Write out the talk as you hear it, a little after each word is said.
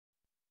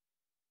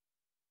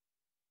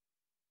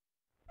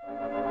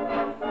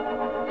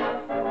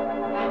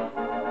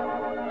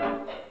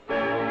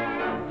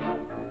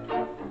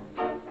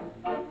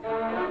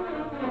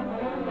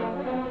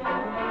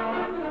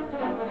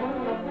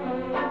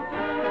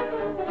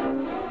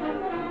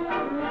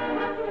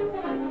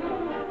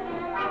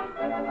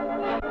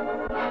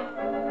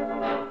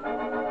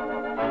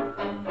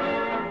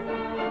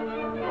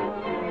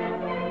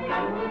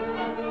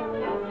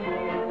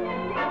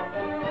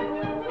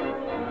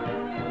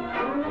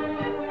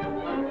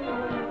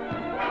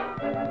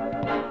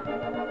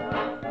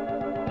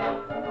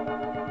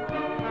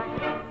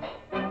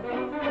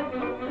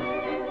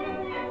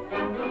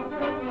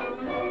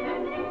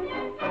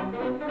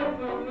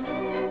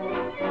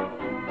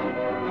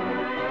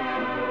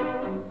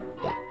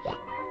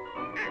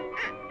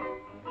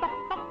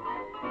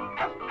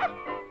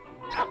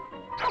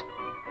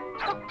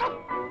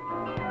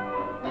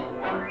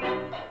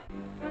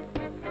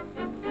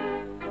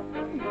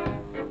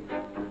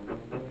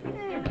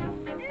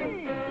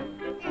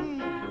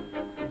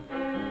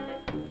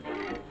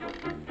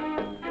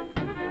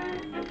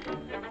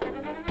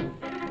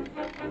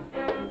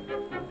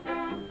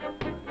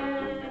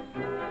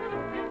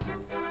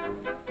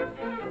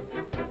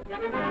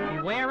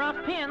Beware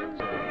of pins.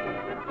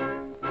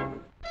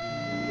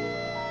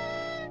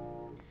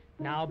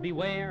 Now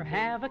beware,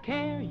 have a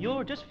care,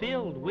 you're just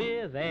filled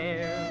with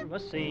air. A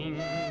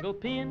single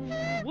pin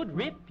would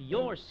rip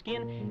your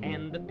skin,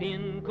 and the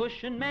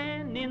pin-cushion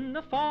man in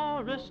the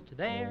forest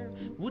there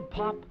would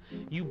pop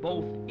you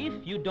both if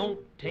you don't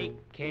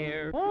take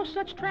care. Oh,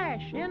 such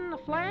trash! In a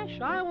flash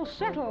I will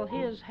settle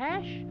his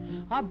hash.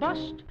 I'll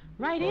bust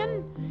right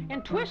in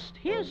and twist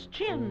his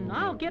chin.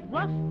 I'll get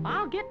rough,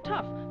 I'll get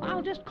tough,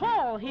 I'll just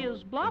call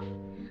his bluff.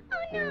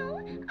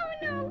 Oh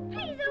no,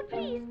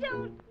 please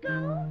don't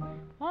go.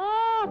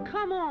 Oh,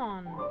 come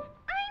on.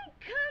 I'm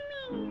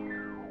coming.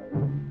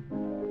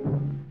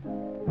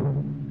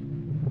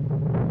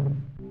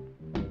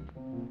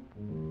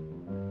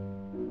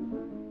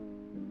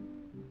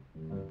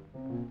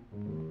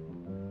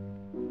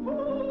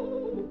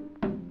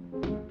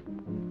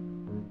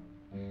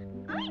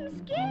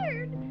 I'm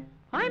scared.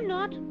 I'm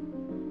not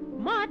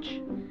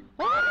much.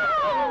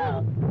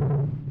 Oh!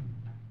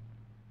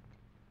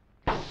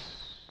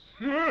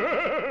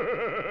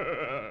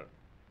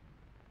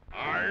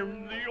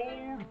 I'm the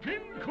old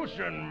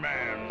pincushion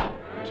man,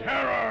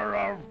 terror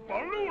of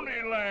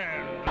Balloony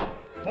Land.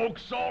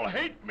 Folks all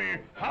hate me,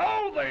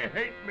 how they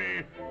hate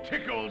me,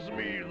 tickles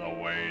me the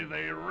way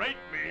they rate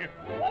me.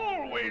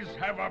 Always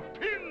have a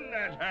pin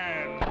at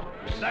hand,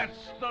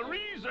 that's the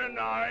reason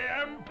I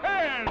am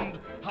panned.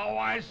 How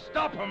I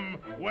stop 'em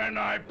when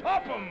I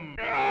pop 'em.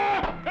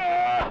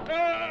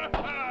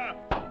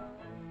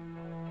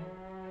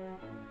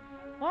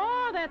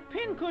 Oh, that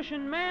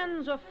pincushion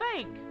man's a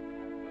fake.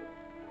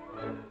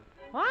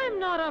 I'm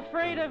not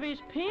afraid of his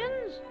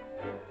pins.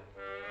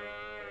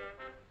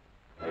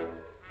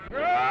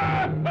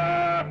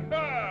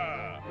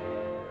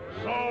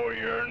 So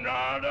you're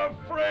not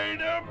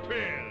afraid of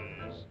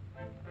pins?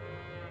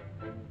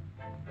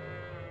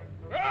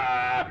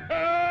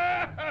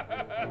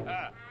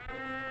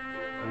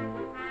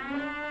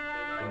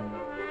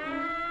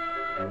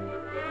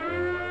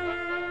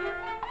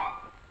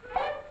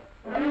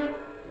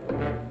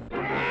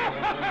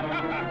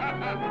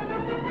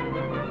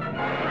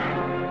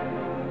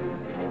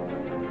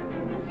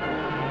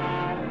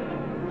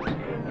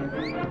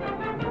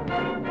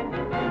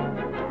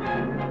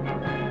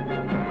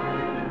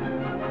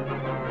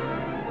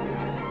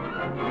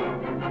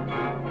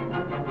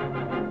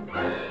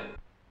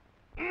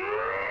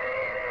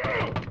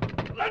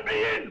 Let me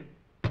in!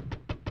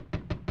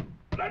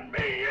 Let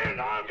me in!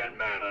 I'll get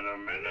mad in a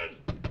minute!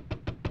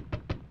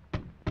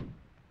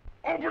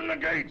 Open the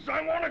gates!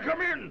 I want to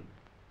come in!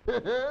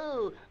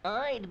 Oh,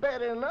 I'd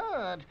better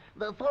not.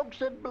 The folks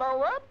would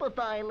blow up if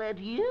I let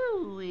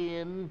you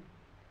in.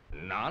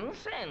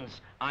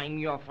 Nonsense! I'm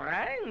your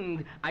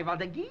friend. I want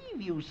to give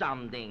you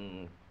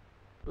something.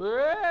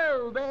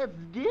 Oh, that's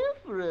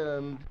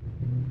different.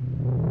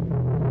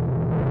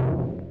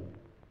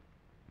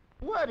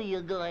 What are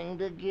you going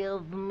to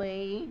give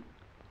me?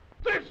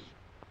 This!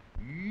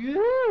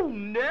 You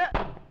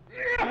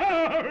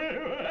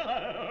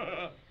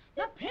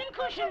The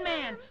pincushion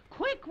man!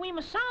 Quick, we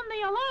must sound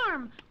the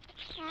alarm!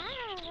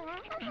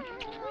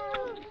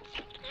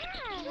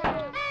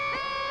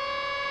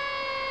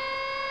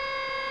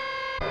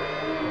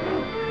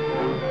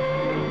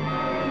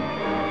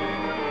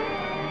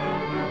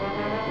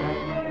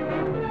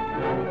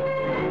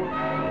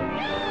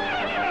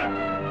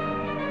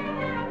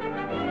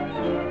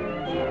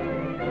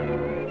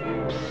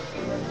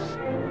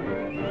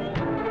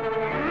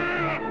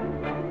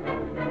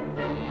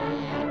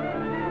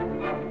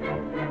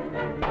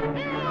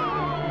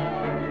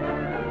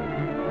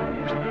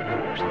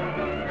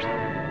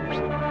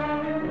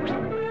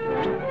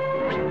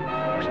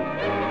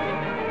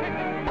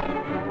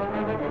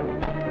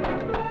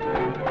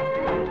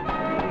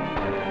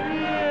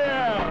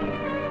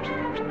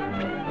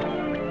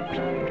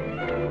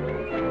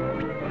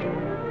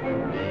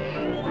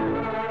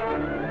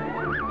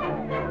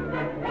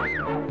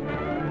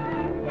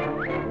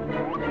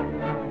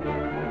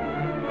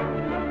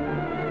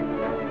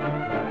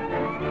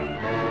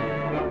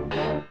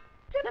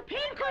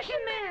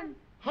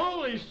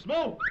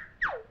 走，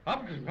啊，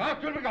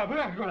快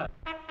点过来！